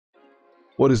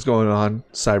What is going on,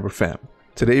 Cyber Fam?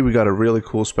 Today we got a really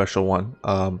cool special one.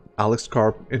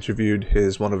 Karp interviewed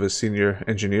one of his senior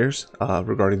engineers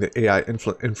regarding the AI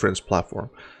Inference platform.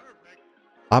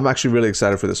 I'm actually really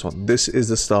excited for this one. This is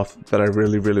the stuff that I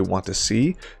really want to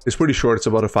see. It's pretty short. It's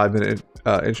about a 5-minute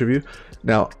interview.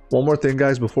 Now, one more thing,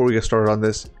 guys, before we get started on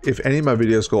this, if any of my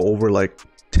videos go over like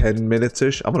 10 minutes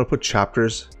ish, I'm gonna put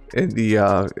chapters in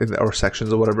or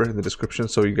sections or whatever in the description,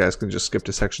 so you guys can just skip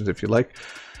to sections if you like.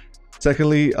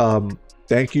 Secondly,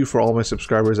 thank you for all my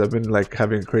subscribers. I've been like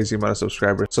having a crazy amount of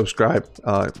subscribers. Subscribe.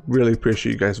 Really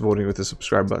appreciate you guys voting with the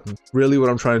subscribe button. Really what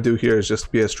I'm trying to do here is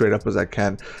just be as straight up as I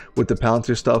can with the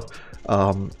Palantir stuff.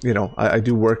 You know, I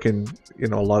do work in, you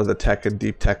know, a lot of the tech and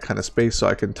deep tech kind of space, so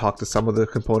I can talk to some of the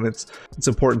components. It's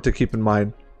important to keep in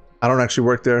mind, I don't actually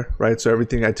work there, right? So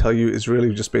everything I tell you is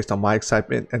really just based on my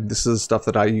excitement, and this is stuff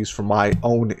that I use for my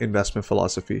own investment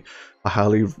philosophy. I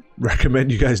highly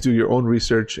recommend you guys do your own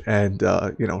research and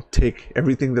you know, take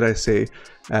everything that I say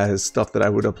as stuff that I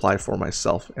would apply for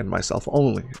myself and myself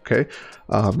only. Okay,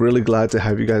 I'm really glad to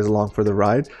have you guys along for the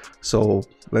ride, so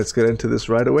let's get into this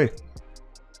right away.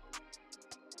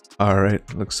 All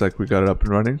right, looks like we got it up and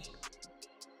running.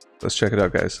 Let's check it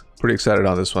out, guys. Pretty excited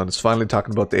on this one. It's finally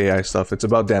talking about the AI stuff. It's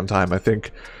about damn time, I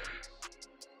think.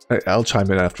 I'll chime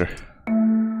in after.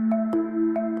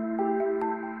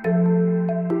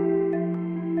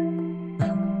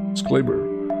 Disclaimer.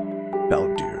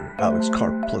 Palantir,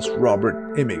 Karp plus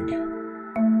Robert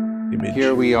Imig.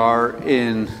 Here we are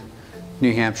in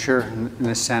New Hampshire, in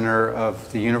the center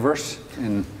of the universe,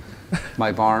 in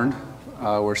my barn,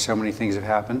 where so many things have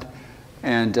happened.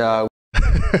 And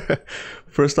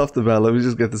first off the bat, let me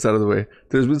just get this out of the way.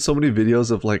 There's been so many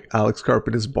videos of like Karp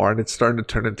in his barn. It's starting to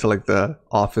turn into like the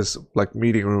office like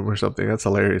meeting room or something. That's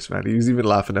hilarious, man. He was even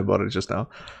laughing about it just now.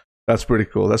 That's pretty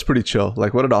cool. That's pretty chill.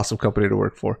 Like, what an awesome company to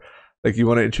work for. Like, you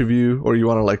want to interview or you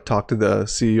want to like talk to the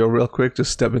CEO real quick,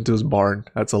 just step into his barn.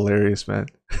 That's hilarious, man.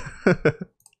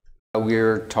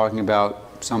 We're talking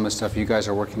about some of the stuff you guys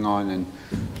are working on, and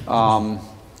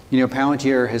you know,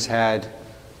 Palantir has had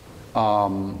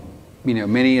you know,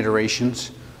 many iterations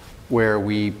where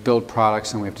we build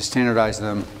products and we have to standardize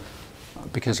them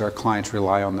because our clients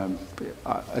rely on them,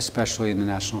 especially in the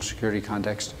national security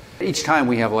context. Each time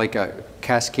we have like a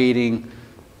cascading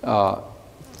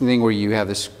thing where you have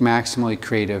this maximally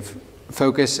creative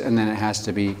focus, and then it has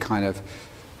to be kind of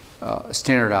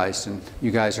standardized. And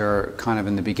you guys are kind of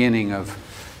in the beginning of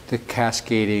the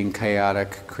cascading,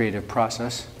 chaotic, creative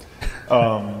process.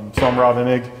 So I'm Rob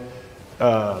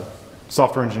Imig.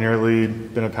 Software engineer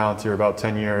lead, been at Palantir about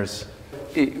 10 years.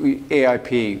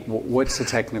 AIP, what's the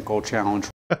technical challenge?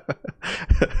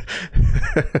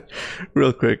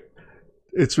 Real quick,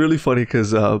 it's really funny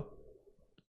because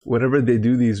whenever they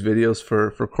do these videos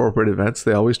for corporate events,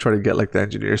 they always try to get like the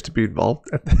engineers to be involved.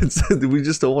 And we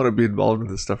just don't want to be involved in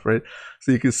this stuff, right?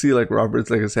 So you can see like Robert's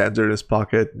like his hands are in his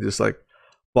pocket, and just like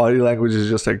body language is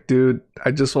just like, dude,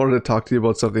 I just wanted to talk to you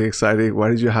about something exciting. Why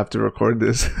did you have to record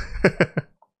this?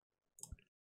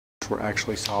 We're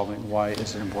actually solving. Why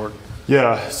is it important?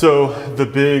 Yeah, so the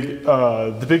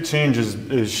big change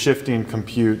is shifting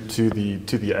compute to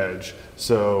the edge.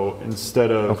 So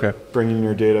instead of bringing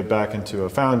your data back into a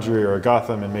Foundry or a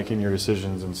Gotham and making your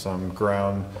decisions in some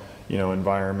ground, you know,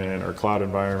 environment or cloud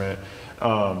environment,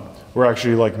 we're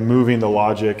actually like moving the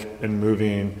logic and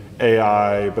moving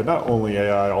AI, but not only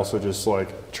AI, also just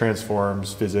like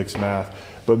transforms, physics, math,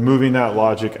 but moving that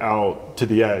logic out to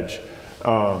the edge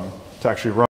to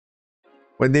actually run.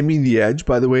 When they mean the edge,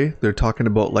 by the way, they're talking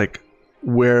about like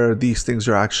where these things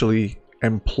are actually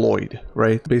employed,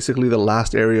 right? Basically the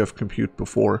last area of compute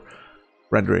before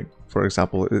rendering, for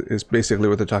example, is basically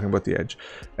what they're talking about, the edge.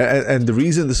 And the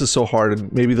reason this is so hard,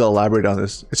 and maybe they'll elaborate on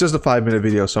this, it's just a 5-minute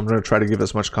video, so I'm going to try to give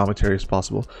as much commentary as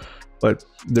possible. But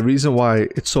the reason why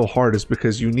it's so hard is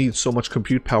because you need so much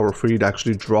compute power for you to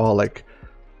actually draw like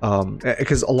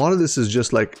because a lot of this is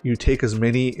just like you take as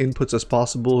many inputs as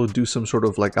possible, do some sort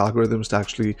of like algorithms to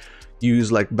actually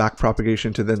use like back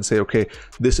propagation to then say, okay,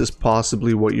 this is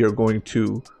possibly what you're going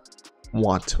to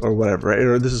want or whatever, right?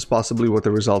 Or this is possibly what the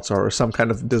results are, or some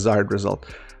kind of desired result.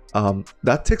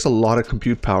 That takes a lot of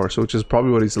compute power, so which is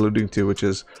probably what he's alluding to, which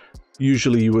is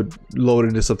usually you would load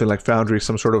into something like Foundry,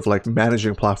 some sort of like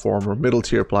managing platform or middle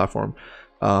tier platform,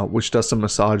 which does some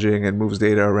massaging and moves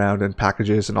data around and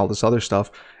packages and all this other stuff,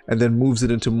 and then moves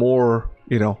it into more,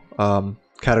 you know,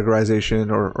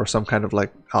 categorization or some kind of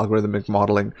like algorithmic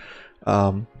modeling,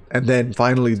 and then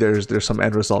finally there's some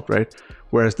end result, right?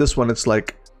 Whereas this one, it's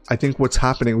like, I think what's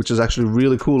happening, which is actually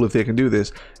really cool if they can do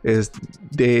this, is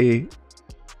they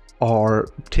are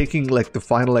taking like the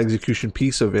final execution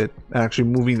piece of it and actually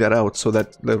moving that out so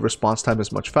that the response time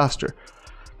is much faster.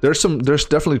 There's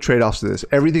definitely trade-offs to this.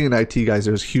 Everything in IT, guys,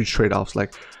 there's huge trade-offs.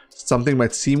 Like something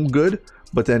might seem good,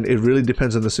 but then it really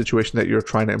depends on the situation that you're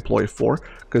trying to employ for,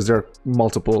 because there are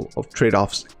multiple of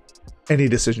trade-offs any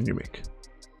decision you make.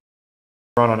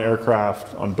 Run on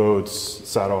aircraft, on boats,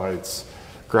 satellites,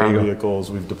 ground vehicles.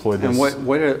 We've deployed this. And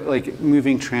what are like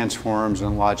moving transforms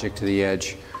and logic to the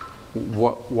edge?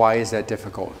 Why is that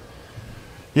difficult?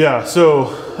 Yeah, so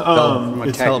from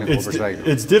a technical perspective.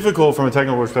 It's difficult from a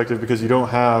technical perspective because you don't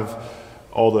have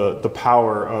all the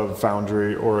power of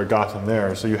Foundry or a Gotham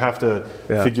there. So you have to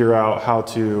figure out how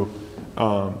to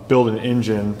build an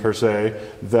engine per se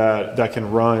that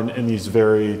can run in these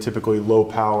very typically low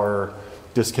power,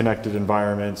 disconnected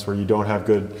environments where you don't have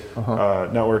good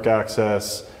network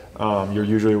access. You're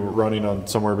usually running on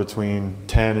somewhere between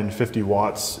 10 and 50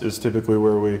 watts is typically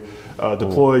where we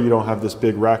deploy. You don't have this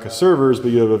big rack of servers,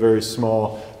 but you have a very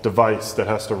small device that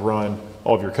has to run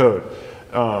all of your code.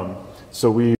 So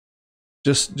we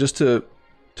just to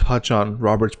touch on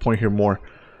Robert's point here more.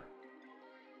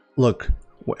 Look,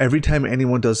 every time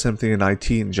anyone does something in IT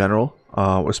in general,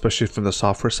 especially from the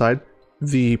software side,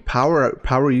 the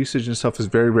power usage and stuff is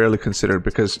very rarely considered,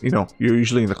 because you're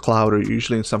usually in the cloud or you're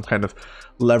usually in some kind of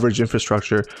leverage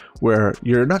infrastructure where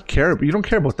you don't care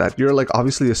about that. You're like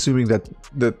obviously assuming that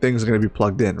the thing's going to be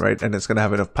plugged in, right, and it's going to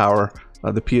have enough power.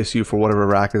 The PSU for whatever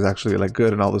rack is actually like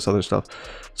good and all this other stuff.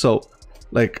 So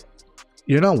like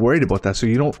you're not worried about that, so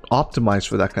you don't optimize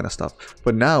for that kind of stuff.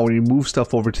 But now when you move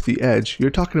stuff over to the edge, you're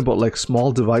talking about like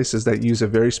small devices that use a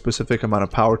very specific amount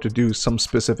of power to do some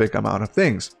specific amount of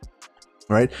things,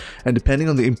 right? And depending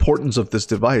on the importance of this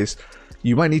device,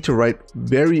 you might need to write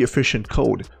very efficient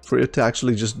code for it to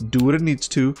actually just do what it needs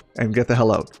to and get the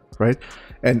hell out, right?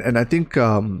 And I think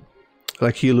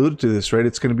like he alluded to this, right?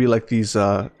 It's going to be like these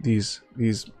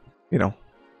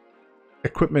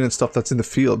equipment and stuff that's in the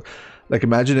field. Like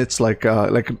imagine it's like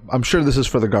I'm sure this is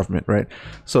for the government, right?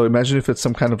 So imagine if it's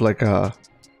some kind of like I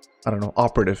don't know,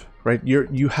 operative, right?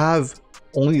 You have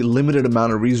only limited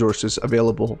amount of resources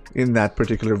available in that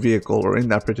particular vehicle or in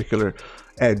that particular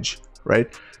edge,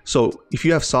 right? So if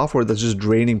you have software that's just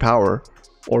draining power,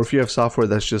 or if you have software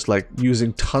that's just like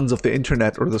using tons of the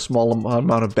internet or the small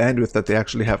amount of bandwidth that they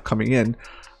actually have coming in,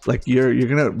 like you're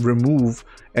gonna remove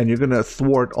and you're gonna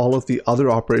thwart all of the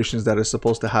other operations that are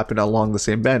supposed to happen along the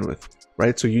same bandwidth,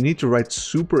 right? So you need to write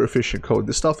super efficient code.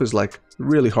 This stuff is like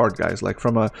really hard, guys. Like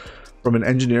from an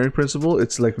engineering principle,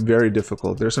 it's like very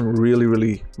difficult. There's some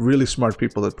really smart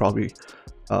people that probably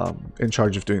in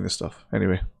charge of doing this stuff.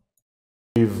 Anyway,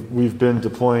 we've been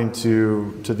deploying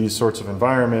to these sorts of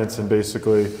environments and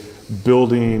basically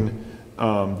building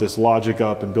this logic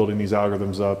up and building these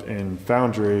algorithms up in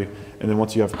Foundry. And then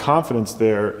once you have confidence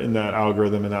there in that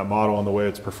algorithm and that model and the way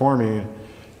it's performing,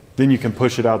 then you can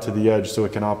push it out to the edge so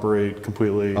it can operate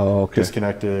completely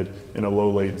disconnected in a low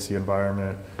latency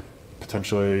environment,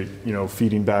 potentially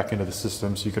feeding back into the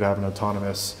system so you could have an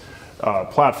autonomous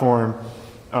platform.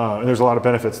 And there's a lot of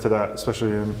benefits to that,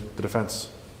 especially in the defense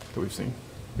that we've seen.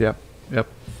 Yep.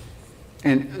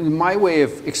 And my way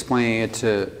of explaining it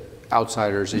to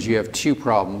outsiders is you have two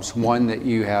problems. One, that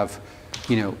you have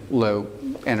low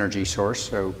energy source,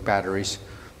 so batteries,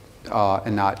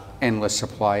 and not endless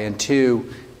supply. And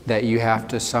two, that you have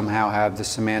to somehow have the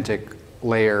semantic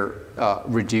layer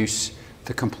reduce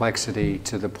the complexity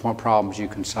to the problems you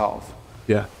can solve.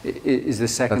 Yeah. Is the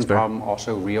second problem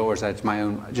also real, or is that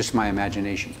just my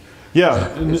imagination?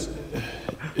 Yeah,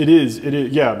 it is.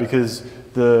 Yeah, because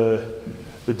the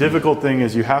difficult thing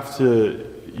is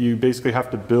you basically have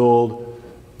to build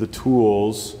the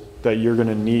tools that you're going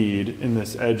to need in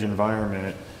this edge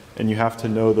environment, and you have to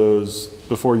know those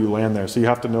before you land there. So you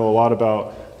have to know a lot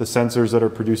about the sensors that are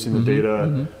producing the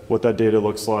data, what that data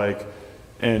looks like,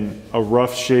 and a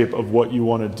rough shape of what you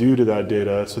want to do to that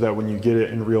data so that when you get it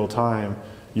in real time,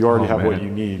 you already have what you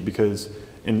need. Because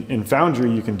in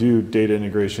Foundry, you can do data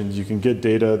integrations. You can get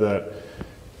data that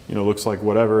looks like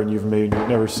whatever, and you've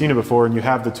never seen it before, and you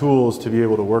have the tools to be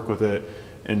able to work with it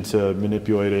and to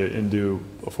manipulate it into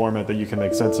a format that you can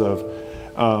make sense of.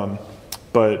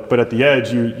 But at the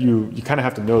edge, you kind of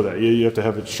have to know that. You have to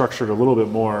have it structured a little bit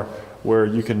more where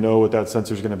you can know what that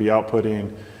sensor is going to be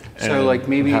outputting. So like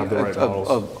maybe have the right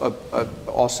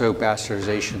also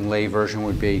bastardization lay version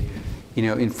would be,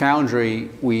 in Foundry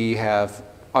we have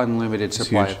unlimited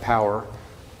supply of power,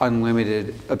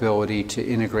 unlimited ability to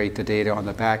integrate the data on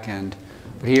the back end.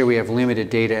 But here we have limited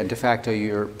data, and de facto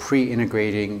you're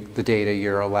pre-integrating the data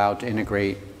you're allowed to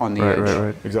integrate on the edge.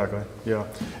 Right. Exactly. Yeah.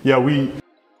 Yeah.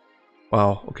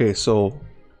 Wow. Okay. So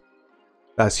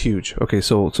That's huge. Okay,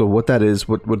 so what that is,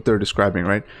 what they're describing,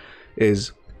 right,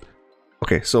 is,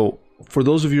 okay, so for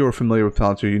those of you who are familiar with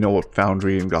Palantir, you know what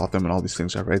Foundry and Gotham and all these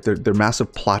things are, right? They're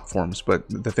massive platforms, but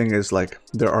the thing is, like,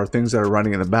 there are things that are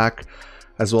running in the back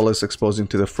as well as exposing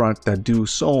to the front that do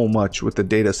so much with the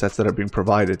data sets that are being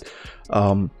provided.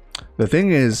 The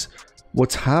thing is,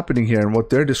 what's happening here and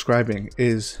what they're describing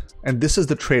is, and this is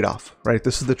the trade-off, right?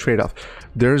 This is the trade-off.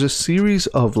 There's a series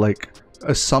of like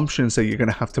assumptions that you're going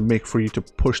to have to make for you to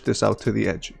push this out to the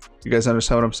edge. You guys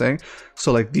understand what I'm saying?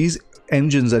 So like these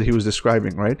engines that he was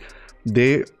describing, right?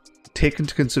 They take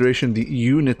into consideration the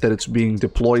unit that it's being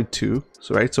deployed to.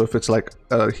 So, right? So if it's like,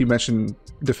 he mentioned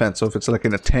defense. So if it's like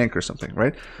in a tank or something,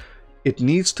 right? It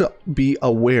needs to be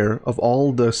aware of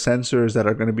all the sensors that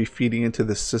are going to be feeding into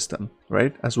this system,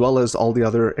 right? As well as all the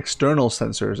other external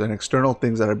sensors and external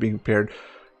things that are being paired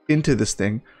into this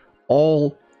thing,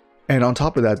 all. And on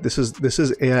top of that, this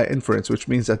is AI inference, which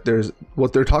means that there's,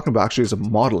 what they're talking about actually is a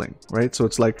modeling, right? So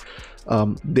it's like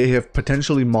they have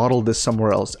potentially modeled this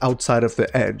somewhere else outside of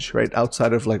the edge, right?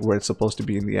 Outside of like where it's supposed to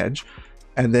be in the edge,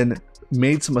 and then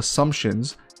made some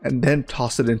assumptions and then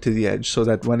toss it into the edge so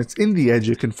that when it's in the edge,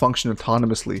 it can function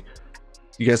autonomously.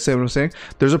 You guys see what I'm saying?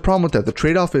 There's a problem with that. The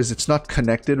trade-off is it's not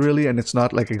connected really, and it's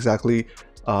not like exactly,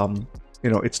 you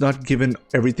know, it's not given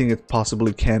everything it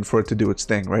possibly can for it to do its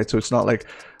thing, right? So it's not like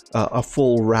a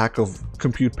full rack of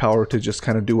compute power to just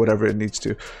kind of do whatever it needs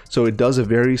to. So it does a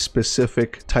very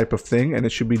specific type of thing, and it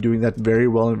should be doing that very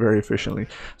well and very efficiently.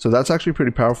 So that's actually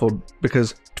pretty powerful,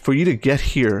 because for you to get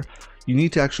here, you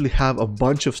need to actually have a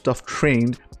bunch of stuff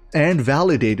trained and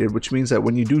validated, which means that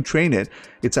when you do train it,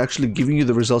 it's actually giving you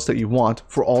the results that you want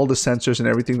for all the sensors and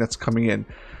everything that's coming in.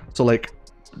 So like,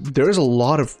 there's a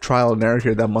lot of trial and error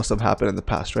here that must have happened in the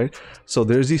past, right? So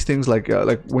there's these things like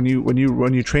when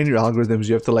you train your algorithms,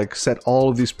 you have to like set all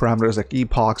of these parameters like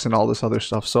epochs and all this other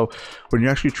stuff. So when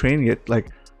you're actually training it,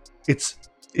 like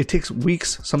it takes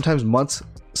weeks, sometimes months,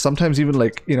 sometimes even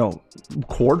like, you know,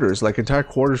 quarters, like entire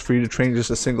quarters for you to train just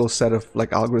a single set of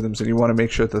like algorithms, and you want to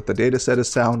make sure that the data set is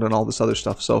sound and all this other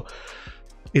stuff. So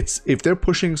it's, if they're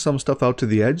pushing some stuff out to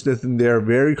the edge, then they're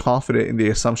very confident in the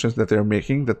assumptions that they're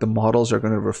making, that the models are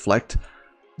going to reflect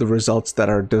the results that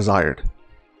are desired.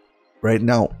 Right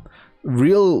now,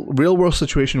 real world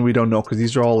situation, we don't know, because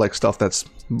these are all like stuff that's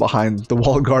behind the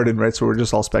walled garden, right? So we're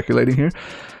just all speculating here.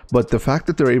 But the fact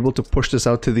that they're able to push this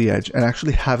out to the edge and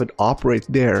actually have it operate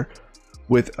there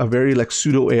with a very like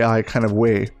pseudo AI kind of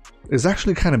way is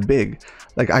actually kind of big.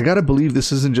 Like, I gotta believe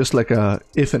this isn't just like a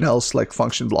if and else like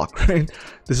function block, right?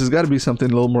 This has got to be something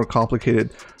a little more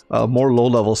complicated, more low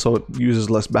level, so it uses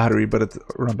less battery, but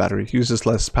uses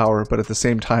less power, but at the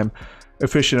same time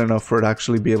efficient enough for it to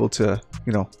actually be able to,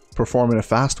 you know, perform in a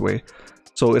fast way.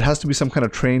 So it has to be some kind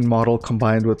of trained model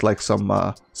combined with like some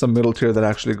middle tier that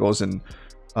actually goes and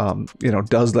you know,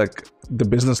 does like the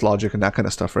business logic and that kind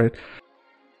of stuff, right?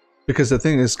 Because the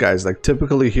thing is, guys, like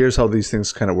typically here's how these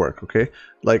things kind of work, okay?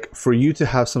 Like for you to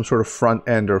have some sort of front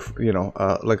end, or, you know,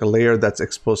 like a layer that's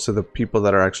exposed to the people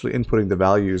that are actually inputting the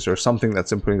values, or something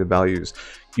that's inputting the values,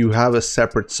 you have a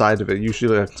separate side of it,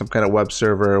 usually like some kind of web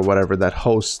server or whatever that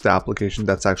hosts the application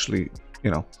that's actually,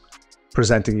 you know,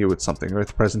 presenting you with something, right?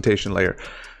 The presentation layer.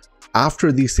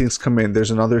 After these things come in,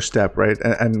 there's another step, right?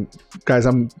 And guys,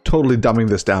 I'm totally dumbing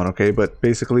this down, okay? But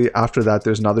basically after that,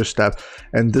 there's another step.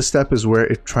 And this step is where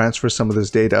it transfers some of this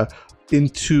data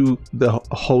into the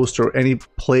host or any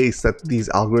place that these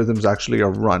algorithms actually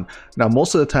are run. Now,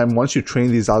 most of the time, once you train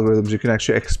these algorithms, you can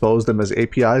actually expose them as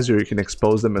APIs, or you can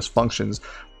expose them as functions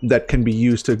that can be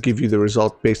used to give you the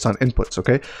result based on inputs,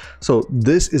 okay? So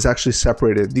this is actually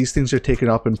separated. These things are taken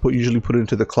up and usually put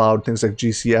into the cloud, things like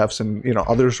GCFs and, you know,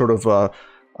 other sort of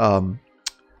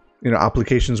you know,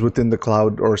 applications within the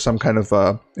cloud, or some kind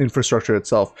of infrastructure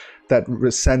itself that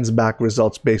sends back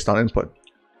results based on input.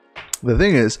 The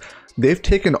thing is, they've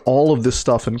taken all of this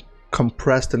stuff and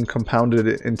compressed and compounded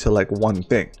it into like one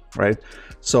thing, right?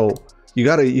 So you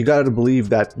gotta believe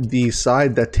that the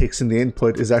side that takes in the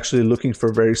input is actually looking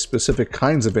for very specific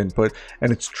kinds of input,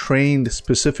 and it's trained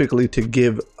specifically to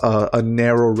give a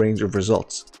narrow range of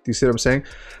results. Do you see what I'm saying?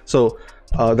 So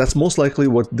that's most likely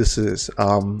what this is.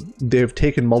 They've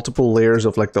taken multiple layers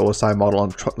of like the OSI model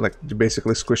and like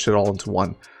basically squished it all into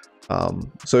one.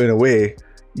 So in a way,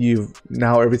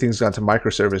 now everything's gone to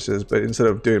microservices, but instead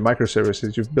of doing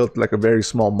microservices, you've built like a very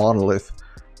small monolith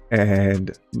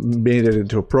and made it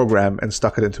into a program and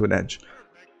stuck it into an edge.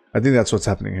 I think that's what's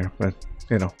happening here, but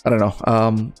you know, I don't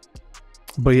know.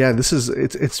 But yeah, this is,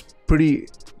 it's pretty,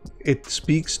 it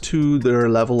speaks to their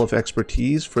level of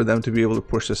expertise for them to be able to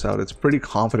push this out. It's a pretty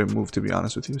confident move, to be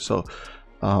honest with you. So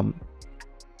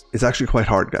it's actually quite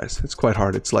hard, guys. It's quite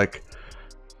hard. It's like,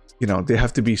 you know, they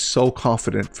have to be so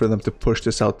confident for them to push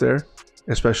this out there.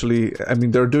 Especially, I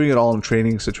mean, they're doing it all in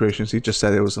training situations. He just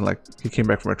said it wasn't like he came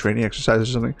back from a training exercise or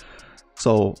something.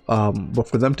 So, but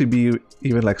for them to be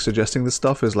even like suggesting this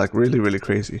stuff is like really, really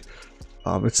crazy.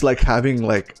 It's like having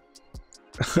like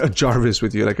a Jarvis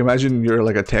with you. Like imagine you're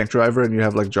like a tank driver and you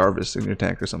have like Jarvis in your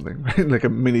tank or something, right? Like a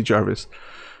mini Jarvis.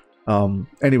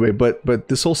 Anyway, but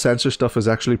this whole sensor stuff is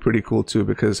actually pretty cool too,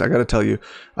 because I gotta tell you,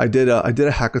 I did a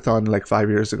hackathon like 5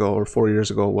 years ago or 4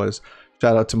 years ago. Was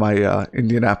shout out to my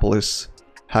Indianapolis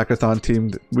hackathon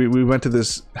team. We went to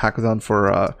this hackathon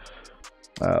for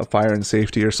fire and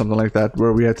safety or something like that,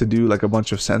 where we had to do like a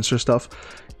bunch of sensor stuff.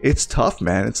 It's tough,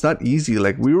 man. It's not easy.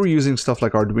 Like we were using stuff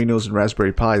like Arduinos and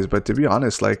Raspberry Pis, but to be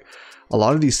honest, like a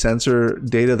lot of these sensor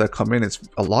data that come in, it's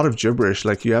a lot of gibberish.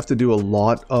 Like you have to do a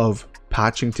lot of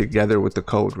patching together with the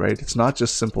code, right? It's not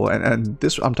just simple. And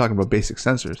this, I'm talking about basic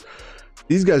sensors.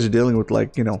 These guys are dealing with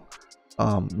like, you know,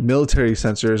 military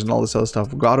sensors and all this other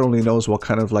stuff. God only knows what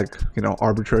kind of like, you know,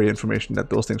 arbitrary information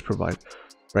that those things provide,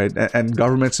 right? And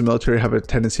governments and military have a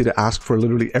tendency to ask for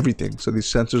literally everything. So these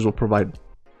sensors will provide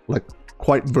like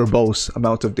quite verbose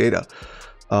amount of data.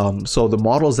 So the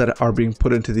models that are being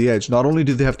put into the edge, not only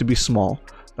do they have to be small,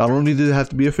 not only do they have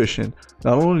to be efficient,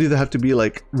 not only do they have to be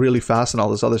like really fast and all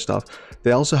this other stuff,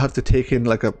 they also have to take in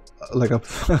like a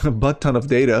butt ton of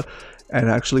data and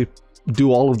actually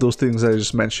do all of those things that I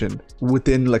just mentioned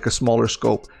within like a smaller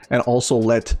scope, and also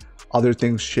let other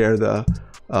things share the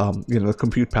you know, the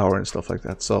compute power and stuff like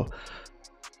that. So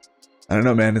I don't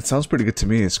know, man, it sounds pretty good to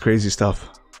me. It's crazy stuff.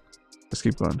 Let's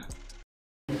keep going.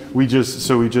 We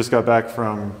just got back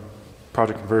from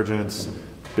Project Convergence,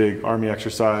 big Army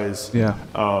exercise. Yeah.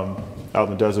 Out in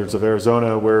the deserts of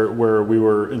Arizona, where we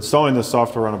were installing this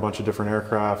software on a bunch of different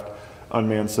aircraft,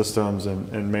 unmanned systems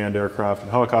and manned aircraft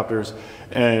and helicopters.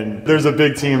 And there's a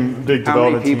big team, big development team. How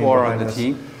many people are on the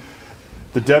team?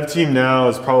 The dev team now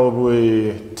is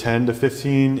probably 10 to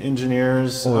 15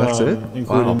 engineers. Oh, that's it? Including.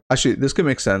 Wow. Actually, this could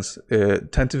make sense. 10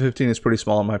 to 15 is pretty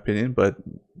small in my opinion, but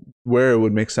where it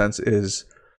would make sense is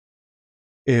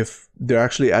if they're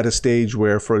actually at a stage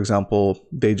where, for example,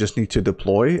 they just need to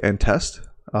deploy and test,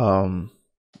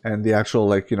 and the actual,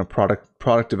 like, you know,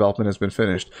 product development has been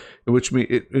finished, in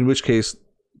which case,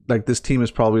 like, this team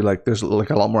is probably like, there's like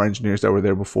a lot more engineers that were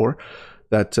there before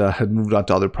that had moved on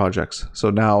to other projects. So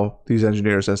now these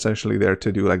engineers are essentially there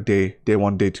to do like day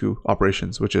one, day two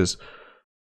operations, which is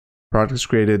product is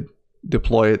created,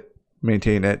 deploy it,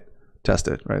 maintain it, test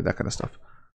it, right? That kind of stuff.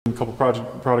 A couple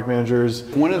product managers.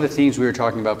 One of the things we were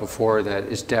talking about before that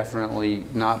is definitely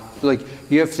not, like,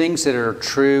 you have things that are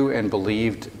true and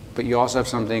believed, but you also have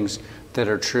some things that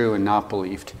are true and not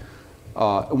believed.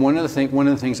 One of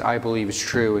the things I believe is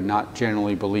true and not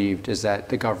generally believed is that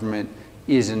the government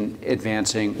isn't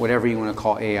advancing whatever you want to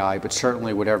call AI, but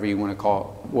certainly whatever you want to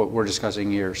call what we're discussing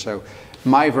here. So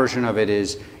my version of it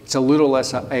is it's a little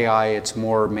less AI, it's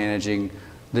more managing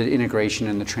the integration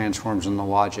and the transforms and the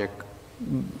logic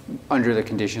under the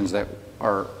conditions that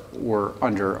we're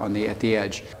under at the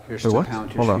edge. Here's what?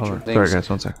 Palantir's Hold on. Sorry guys,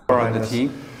 one sec. Are on the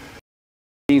team.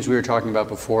 Things we were talking about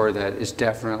before that is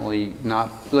definitely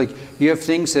not, like, you have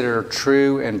things that are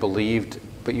true and believed,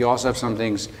 but you also have some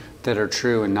things that are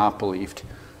true and not believed.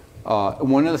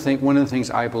 One of the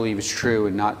things I believe is true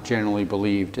and not generally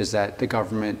believed is that the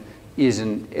government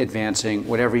isn't advancing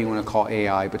whatever you want to call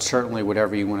AI, but certainly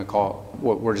whatever you want to call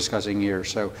what we're discussing here.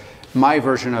 So my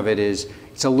version of it is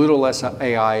it's a little less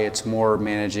AI, it's more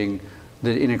managing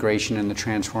the integration and the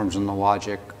transforms and the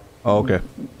logic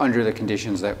under the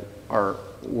conditions that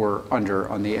we're under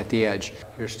at the edge.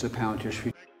 Here's the Palantir's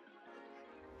future.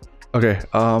 Okay,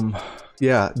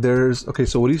 yeah,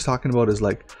 so what he's talking about is,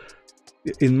 like,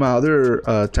 in my other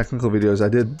technical videos, I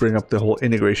did bring up the whole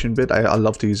integration bit. I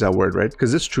love to use that word, right?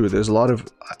 Because it's true. There's a lot of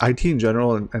IT in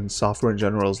general and software in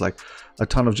general is like a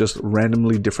ton of just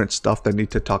randomly different stuff that need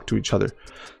to talk to each other.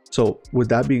 So with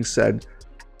that being said,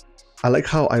 I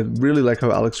really like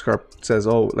how Alex Karp says,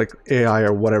 oh, like AI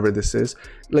or whatever this is.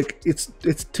 Like, it's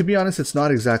to be honest, it's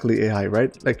not exactly AI,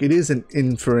 right? Like, it is an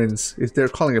inference. They're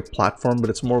calling it platform, but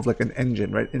it's more of like an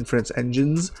engine, right? Inference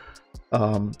engines.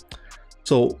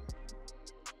 So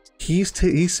he's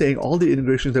saying all the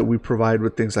integrations that we provide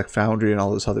with things like Foundry and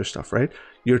all this other stuff, right?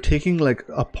 You're taking like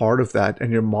a part of that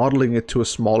and you're modeling it to a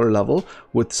smaller level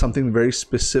with something very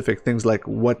specific, things like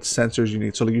what sensors you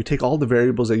need. So like, you take all the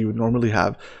variables that you would normally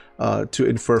have to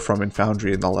infer from in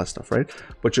Foundry and all that stuff, right?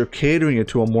 But you're catering it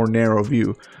to a more narrow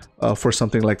view for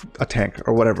something like a tank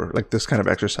or whatever, like this kind of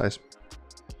exercise.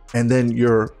 And then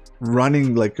you're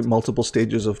running like multiple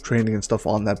stages of training and stuff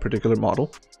on that particular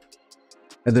model.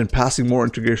 and then passing more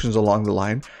integrations along the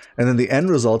line, and then the end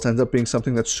result ends up being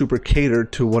something that's super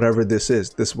catered to whatever this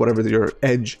is, whatever your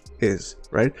edge is,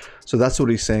 right? So that's what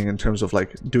he's saying in terms of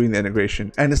like doing the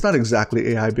integration. And it's not exactly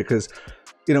AI because,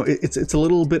 you know, it's a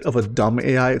little bit of a dumb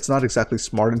AI. It's not exactly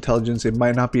smart intelligence. It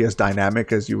might not be as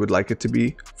dynamic as you would like it to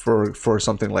be for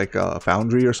something like a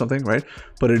Foundry or something, right?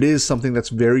 But it is something that's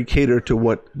very catered to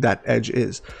what that edge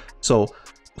is. So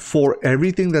for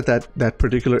everything that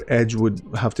particular edge would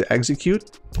have to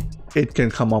execute, it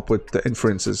can come up with the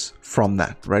inferences from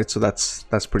that, right? So that's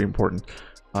pretty important.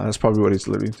 That's probably what he's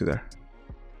alluding to there.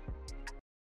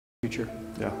 Future.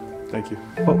 Yeah, thank you.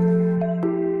 Oh,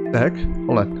 the heck?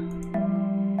 Hold on.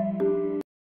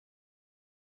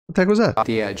 What the heck was that?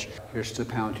 The edge. Here's to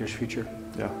Palantir's future.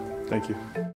 Yeah, thank you.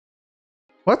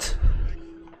 What?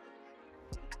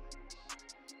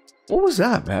 What was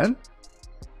that, man?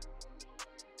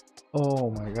 Oh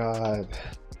my god.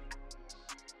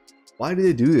 Why did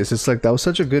they do this? It's like, that was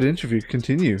such a good interview.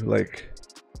 Continue. Like,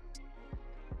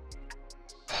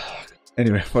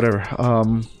 anyway, whatever.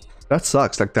 That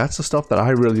sucks. Like, that's the stuff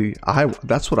that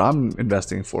that's what I'm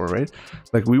investing for, right?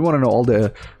 Like, we want to know all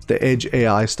the edge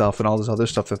AI stuff and all this other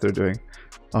stuff that they're doing.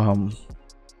 I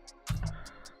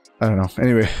don't know.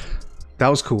 Anyway, that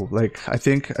was cool. Like, I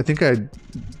think I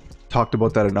talked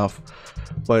about that enough.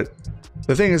 But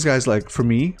the thing is, guys, like, for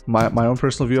me, my own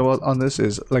personal view on this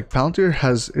is like, Palantir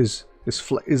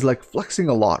is like flexing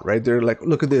a lot, right? They're like,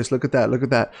 look at this, look at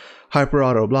that, hyper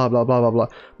auto, blah blah blah blah blah.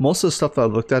 Most of the stuff that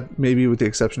I've looked at, maybe with the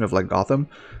exception of like Gotham,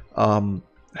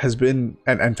 has been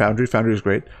and Foundry is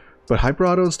great, but hyper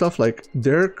auto and stuff, like,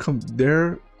 they're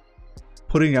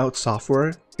putting out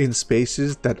software in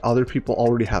spaces that other people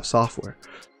already have software,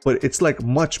 but it's like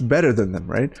much better than them,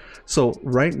 right? So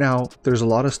right now there's a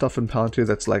lot of stuff in Palantir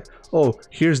that's like, oh,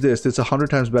 here's this, it's 100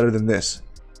 times better than this,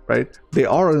 right? They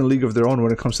are in a league of their own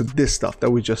when it comes to this stuff that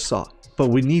we just saw, but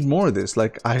we need more of this.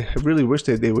 Like, I really wish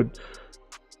they would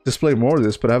display more of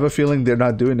this, but I have a feeling they're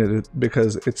not doing it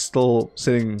because it's still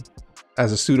sitting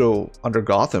as a pseudo under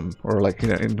Gotham, or like, you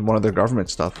know, in one of their government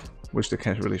stuff, which they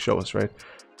can't really show us, right?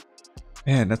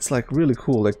 Man, that's like really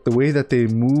cool. Like, the way that they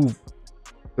move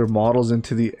their models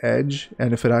into the edge,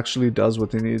 and if it actually does what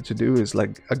they needed to do, is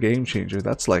like a game changer.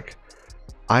 That's like,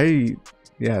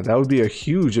 yeah, that would be a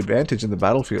huge advantage in the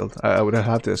battlefield. I would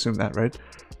have to assume that, right?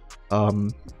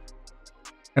 And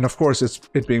of course,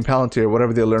 it being Palantir,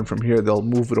 whatever they learn from here, they'll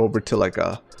move it over to like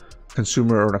a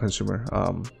consumer, or not consumer,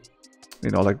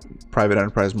 you know, like private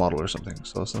enterprise model or something.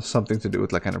 So it's something to do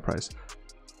with like enterprise.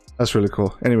 That's really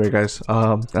cool. Anyway, guys,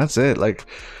 that's it. Like,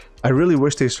 I really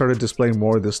wish they started displaying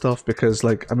more of this stuff, because,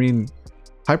 like, I mean,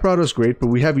 HyperAuto is great, but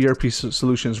we have ERP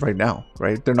solutions right now,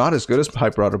 right? They're not as good as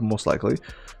HyperAuto, most likely,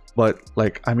 but,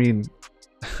 like, I mean,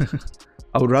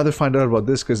 I would rather find out about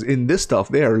this, because in this stuff,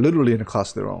 they are literally in a class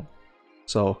of their own.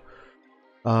 So,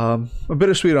 a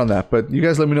bittersweet on that, but you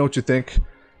guys let me know what you think.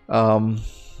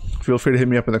 Feel free to hit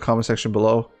me up in the comment section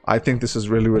below. I think this is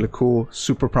really, really cool,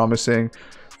 super promising.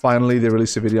 Finally, they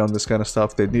released a video on this kind of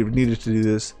stuff. They needed to do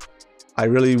this. I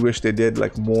really wish they did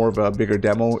like more of a bigger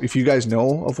demo. If you guys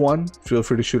know of one, feel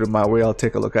free to shoot it my way. I'll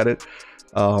take a look at it.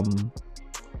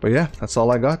 But yeah, that's all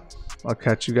I got. I'll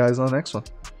catch you guys on the next one.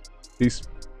 Peace.